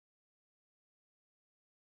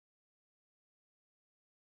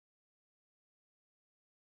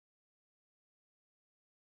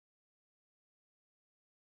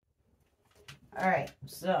Alright,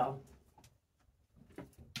 so.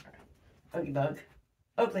 Oogie Bug.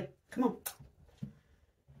 Oakley, come on.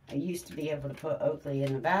 I used to be able to put Oakley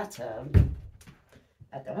in the bathtub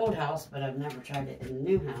at the old house, but I've never tried it in the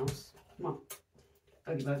new house. Come on.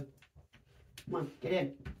 Oogie Bug. Come on, get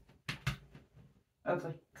in.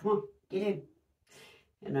 Oakley, come on, get in.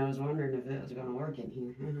 And I was wondering if it was going to work in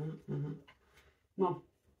here. Come on.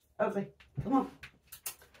 Oakley, come on.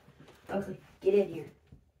 Oakley, get in here.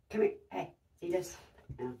 Come here. Hey, see this?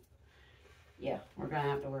 No. Yeah, we're going to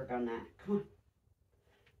have to work on that. Come on.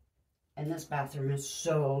 And this bathroom is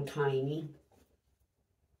so tiny.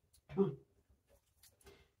 Come on.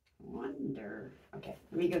 Wonder. Okay,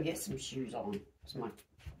 let me go get some shoes on.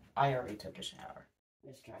 I already took a shower.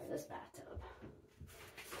 Let's try this bathtub.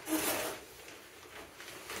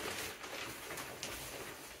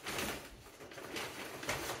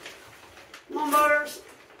 Come on, Butters.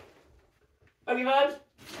 Oogie Bug.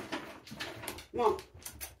 Come on.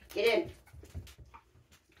 Get in.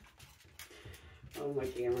 Oh, my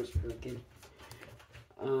camera's crooked.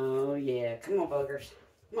 Oh, yeah. Come on, buggers.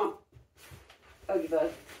 Come on. Oogie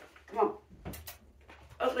Bug. Come on.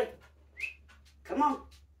 Oakley. Come on.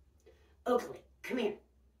 Oakley, come here.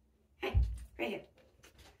 Hey, right here.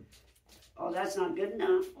 Oh, that's not good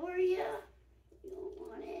enough for you. You don't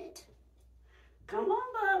want it. Come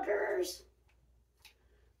on, buggers.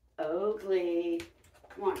 Oakley.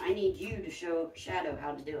 Come on, I need you to show Shadow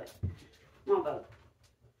how to do it. Come on, Bug.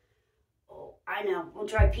 Oh, I know. We'll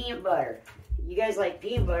try peanut butter. You guys like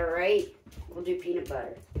peanut butter, right? We'll do peanut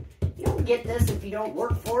butter. You don't get this if you don't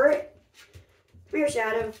work for it. Come here,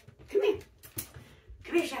 Shadow. Come here.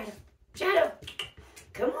 Come here, Shadow. Shadow.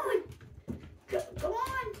 Come on. Come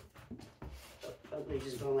on. Oakley's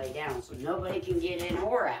just going to lay down so nobody can get in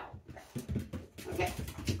or out. Okay.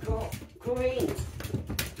 Cool. Cool beans.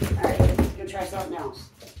 All right, let's go try something else.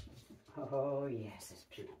 Oh, yes, it's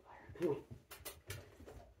peanut butter. Come on.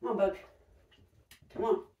 Come on, Bug. Come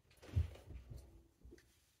on.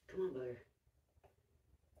 Come on, Butter.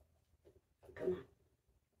 Come on.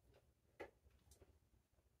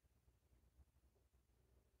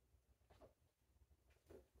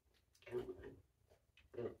 Come on.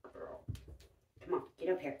 Good girl. Come on, get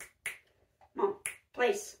up here. Come on,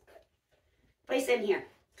 place. Place in here.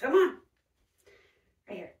 Come on.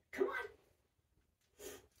 Right here. Come on.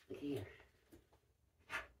 Look here.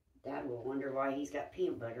 Dad will wonder why he's got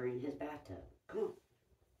peanut butter in his bathtub. Come on.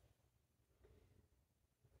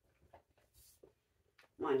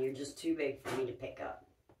 Come on, you're just too big for me to pick up.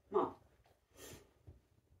 Come on.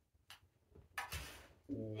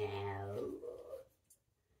 No.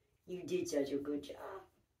 You did such a good job.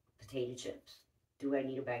 Potato chips. Do I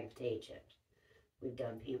need a bag of potato chips? We've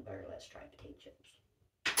done peanut butter. Let's try potato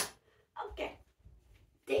chips. Okay.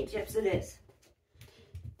 Potato chips it is.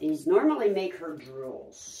 These normally make her drool,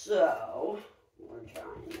 so we're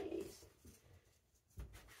trying these.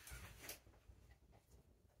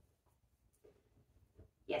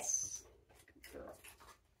 Yes. Good girl.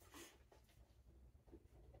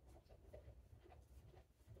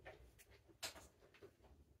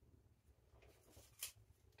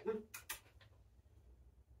 Come on.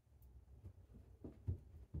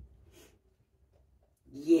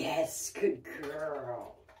 Yes, good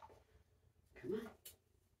girl. Come on.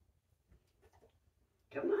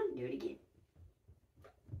 Come on, do it again.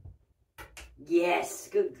 Yes,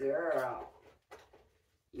 good girl.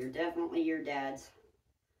 You're definitely your dad's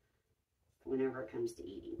whenever it comes to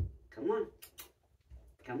eating. Come on.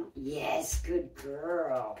 Come on. Yes, good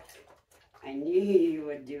girl. I knew you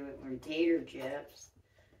would do it with tater chips.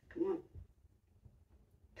 Come on.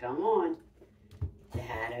 Come on.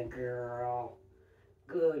 That a girl.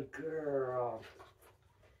 Good girl.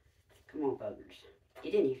 Come on, buggers.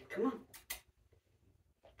 Get in here. Come on.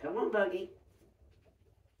 Come on, Buggy.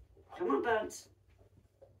 Come on, Bugs.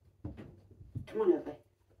 Come on, Oakley.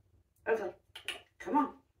 Oakley. Come on.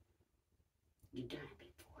 You've done it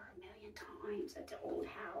before 1,000,000 times at the old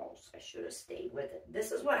house. I should have stayed with it.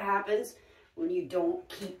 This is what happens when you don't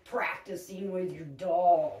keep practicing with your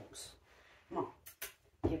dogs. Come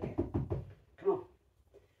on. Get here. Come on.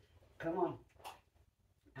 Come on.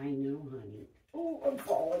 I know, honey. Oh, I'm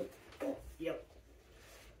falling. Oh, yep.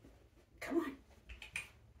 Come on.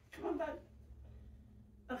 Come on, bud.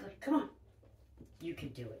 Okay, come on. You can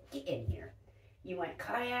do it. Get in here. You went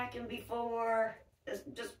kayaking before.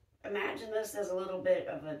 Just imagine this as a little bit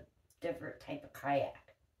of a different type of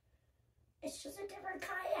kayak. It's just a different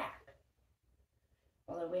kayak.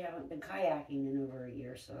 Although we haven't been kayaking in over a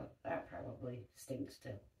year, so that probably stinks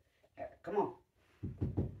too. Here, come on.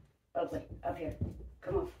 Oakley, up here.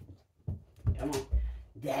 Come on. Come on.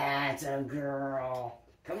 That's a girl.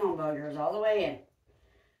 Come Come on, buggers, all the way in.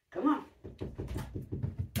 Come on.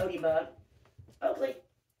 Okie bug. Oakley.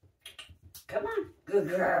 Come on. Good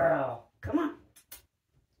girl. Come on.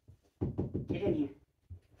 Get in here.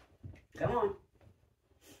 Come on.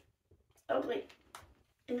 Oakley.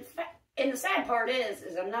 And the sad part is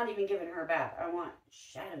I'm not even giving her a bath. I want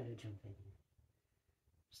Shadow to jump in here.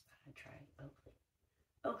 Just thought I'd try Oakley.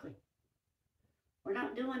 Oakley. We're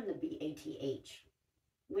not doing the BATH.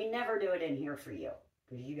 We never do it in here for you.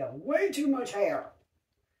 Because you got way too much hair.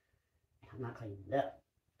 I'm not cleaning it up.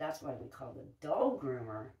 That's why we call the dog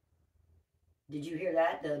groomer. Did you hear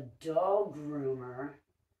that? The dog groomer.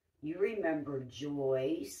 You remember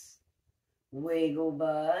Joyce. Wiggle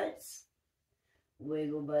Butts.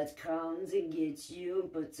 Wiggle Butts comes and gets you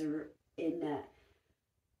and puts her in that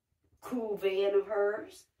cool van of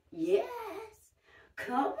hers. Yes.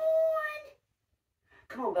 Come on.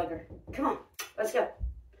 Come on, bugger. Come on. Let's go.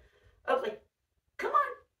 Oakley. Come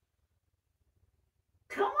on.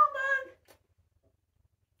 Come on, bug.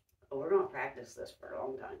 Oh, we're going to practice this for a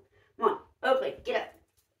long time. Come on. Oakley, get up.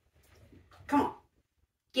 Come on.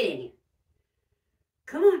 Get in here.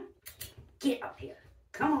 Come on. Get up here.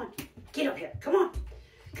 Come on. Get up here. Come on.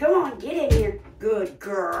 Come on. Get in here. Good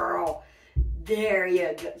girl. There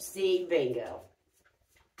you go. See, bingo.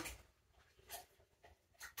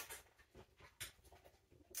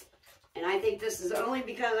 And I think this is only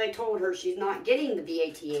because I told her she's not getting the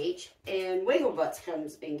BATH, and Wiggle Butts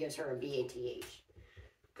comes and gives her a BATH.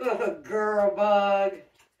 Good girl, bug.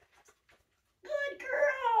 Good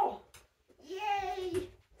girl. Yay.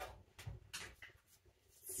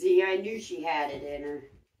 See, I knew she had it in her.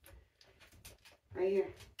 Right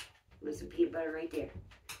here. There's some peanut butter right there.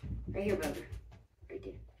 Right here, bugger. Right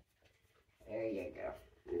there. There you go.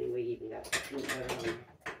 I think we even got some peanut butter on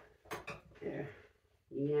there.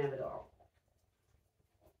 You can have it all.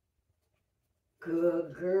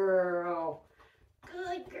 Good girl.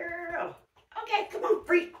 Good girl. Okay, come on,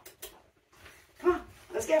 free. Come on,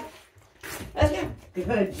 let's go. Let's go.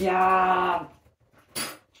 Good job.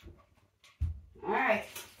 All right.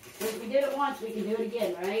 Since we did it once, we can do it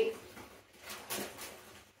again, right?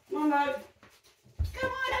 Come on, bug.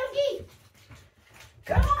 Come on, Oakie.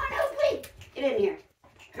 Come on, Oakley. Get in here.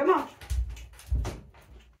 Come on.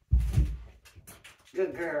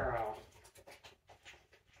 Good girl.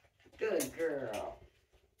 Good girl.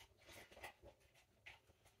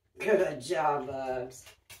 Good job, Bugs.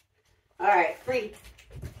 All right, free.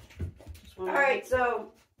 All right,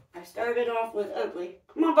 so I started off with Oakley.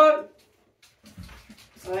 Come on, Bug.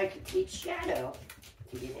 So I could teach Shadow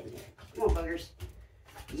to get in there. Come on, buggers.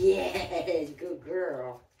 Yes, good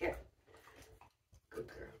girl. Here. Good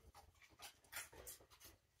girl.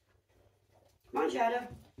 Come on, Shadow.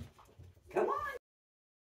 Come on.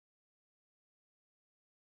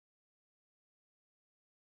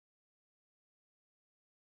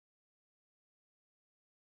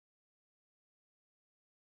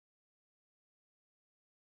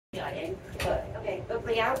 Got in. Okay,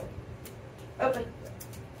 Oakley out. Oakley.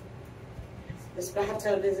 This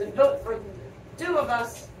bathtub isn't built for two of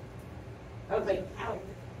us. Oakley, out.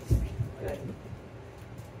 Good.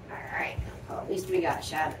 Alright. Well, at least we got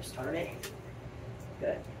Shadow started.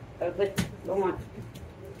 Good. Oakley, go on.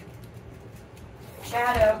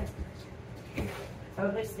 Shadow.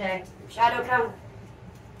 Oakley, stay. Shadow, come.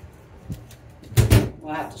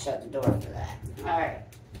 We'll have to shut the door for that. Alright.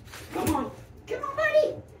 Come on. Come on,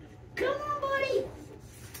 buddy. Come on, buddy.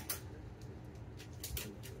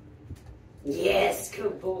 Yes,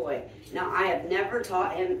 good boy. Now, I have never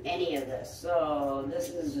taught him any of this, so this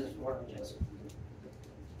is just work, just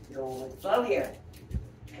going with the flow here.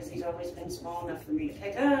 Because he's always been small enough for me to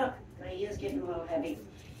pick up, but he is getting a little heavy.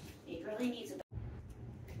 He really needs a...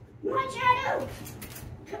 Come on, Shadow.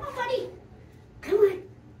 Come on, buddy. Come on.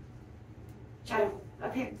 Shadow,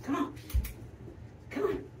 up here. Come on. Come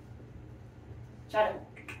on. Shadow.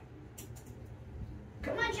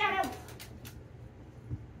 Come on, Shadow.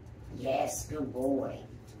 Yes, good boy.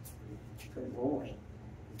 Good boy.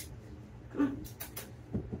 Come on.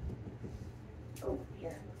 Oh,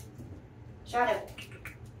 here. Shadow.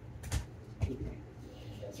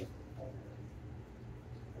 Yes.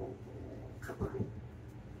 Oh, come on.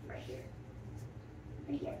 Right here.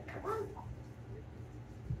 Right here. Come on.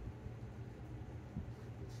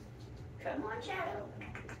 Come on, Shadow.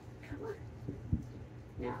 Come on.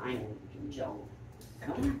 Now I'm in Joel.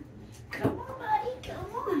 Come on. Come on, buddy.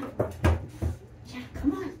 Come on. Shadow,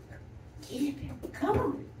 come on. Get in there. Come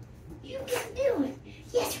on. You can do it.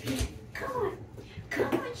 Yes, you can. Come on.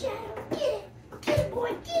 Come on, Shadow. Get it. Get it,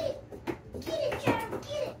 boy. Get it. Get it, Shadow.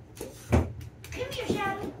 Get it. Come here,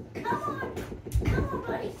 Shadow. Come on. Come on,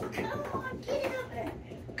 buddy. Come on. Get it up there.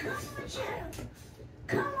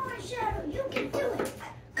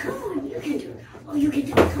 Oh, you can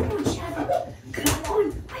do it. Come on, Shadow. Come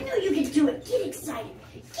on. I know you can do it. Get excited.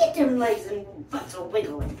 Get them legs and butts a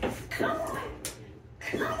wiggling. Come on.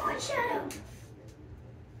 Come on, Shadow.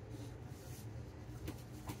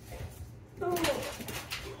 Oh.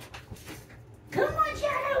 Come on,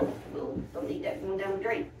 Shadow. Oh, don't need that going down the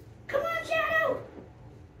drain. Come on, Shadow.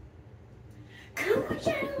 Come on,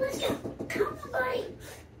 Shadow. Let's go. Come on, buddy.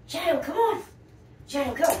 Shadow, come on.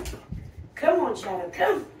 Shadow, come. Come on, Shadow.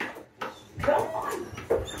 Come. Come on.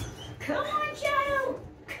 Come on, Shadow.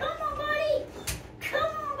 Come on, buddy.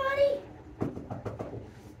 Come on, buddy.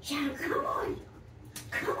 Shadow, come on.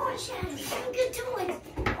 Come on, Shadow. You're doing good toys.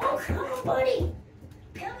 Oh, come on, buddy.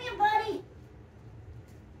 Come here, buddy.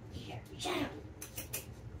 Here, Shadow.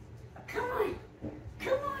 Come on.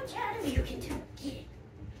 Come on, Shadow. You can do it. Get it.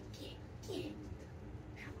 Get it. Get it.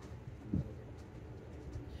 Come on.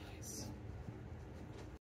 Yes.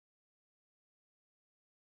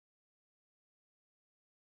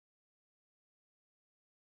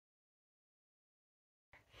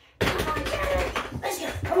 Come on, Shadow. Let's go.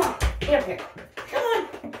 Come on. Get up here. Come on.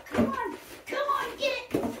 Come on. Come on. Get it.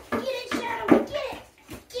 Get it, Shadow. Get it.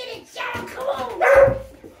 Get it, Shadow. Come on.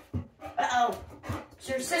 Uh-oh. It's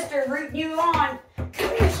your sister rooting you on. Come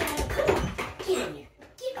here, Shadow. Come on. Get in here.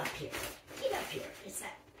 Get up here. Get up here. It's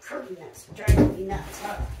that curtain that's driving me nuts,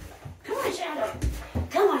 huh? Come on, Shadow.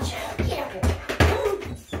 Come on, Shadow. Get up here. Come on.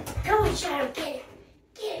 Come on, Shadow. Get it.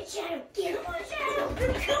 Get it, Shadow. Get it. Come on, Shadow.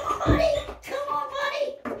 Come on, buddy. Come on, buddy.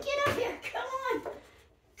 Get up here. Come on.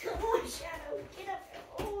 Come on, Shadow. Get up here.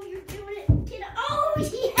 Oh, you're doing it. Get up. Oh,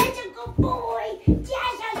 yes, a good boy.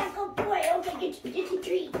 Yes, that's a good boy. Okay, get your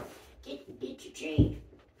treat. Get your treat.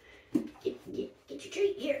 Get your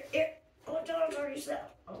treat. Here. Oh, don't hurt yourself.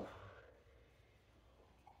 Oh.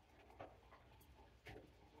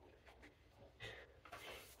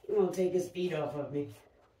 You won't take his feet off of me.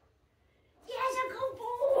 Yes, a good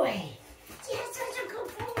boy. Yes, such a good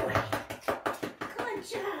boy. Good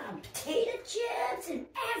job. Potato chips and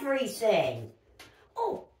everything.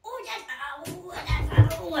 Oh,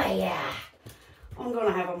 yeah. I'm going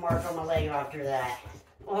to have a mark on my leg after that.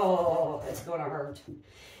 Oh, it's going to hurt.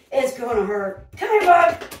 It's going to hurt. Come here,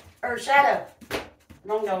 Bug. Or Shadow.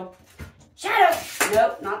 Wrong go. Shadow.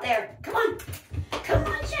 Nope, not there. Come on. Come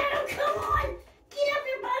on, Shadow. Come on. Get up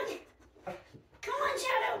here, Bug. Come on,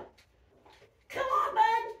 Shadow. Come on,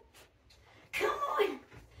 bud. Come on.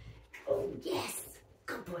 Oh, yes.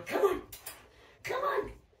 Good boy. Come on. Come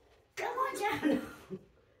on. Come on, Shadow.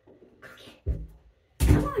 Go get it.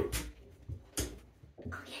 Come on.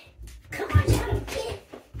 Go get it. Come on, Shadow. Get it.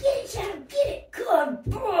 Get it, Shadow. Get it. Good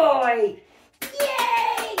boy.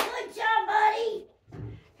 Yay. Good job, buddy.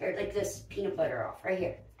 Here, lick this peanut butter off. Right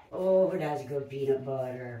here. Oh, that's good peanut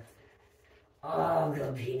butter. Oh,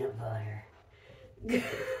 good peanut butter.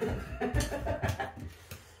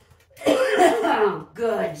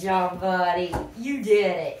 Good job, buddy. You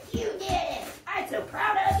did it. You did it. I'm so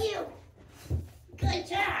proud of you. Good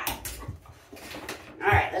job. All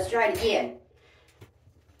right, let's try it again.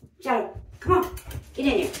 Shadow, come on. Get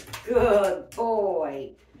in here. Good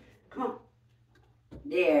boy. Come on.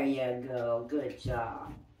 There you go. Good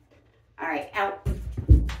job. All right, out.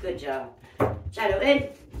 Good job. Shadow in.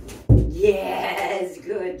 Yes,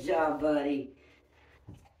 good job, buddy.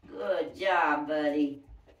 Good job, buddy.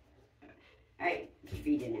 All right, put your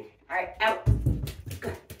feet in there. All right, out.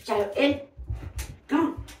 Good. Shadow in. Come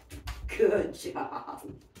on. Good job.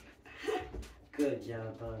 Good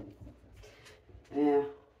job, buddy. Yeah,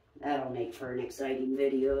 that'll make for an exciting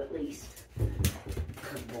video at least.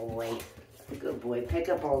 Good boy. Good boy. Pick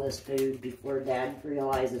up all this food before Dad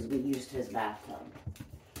realizes we used his bathtub.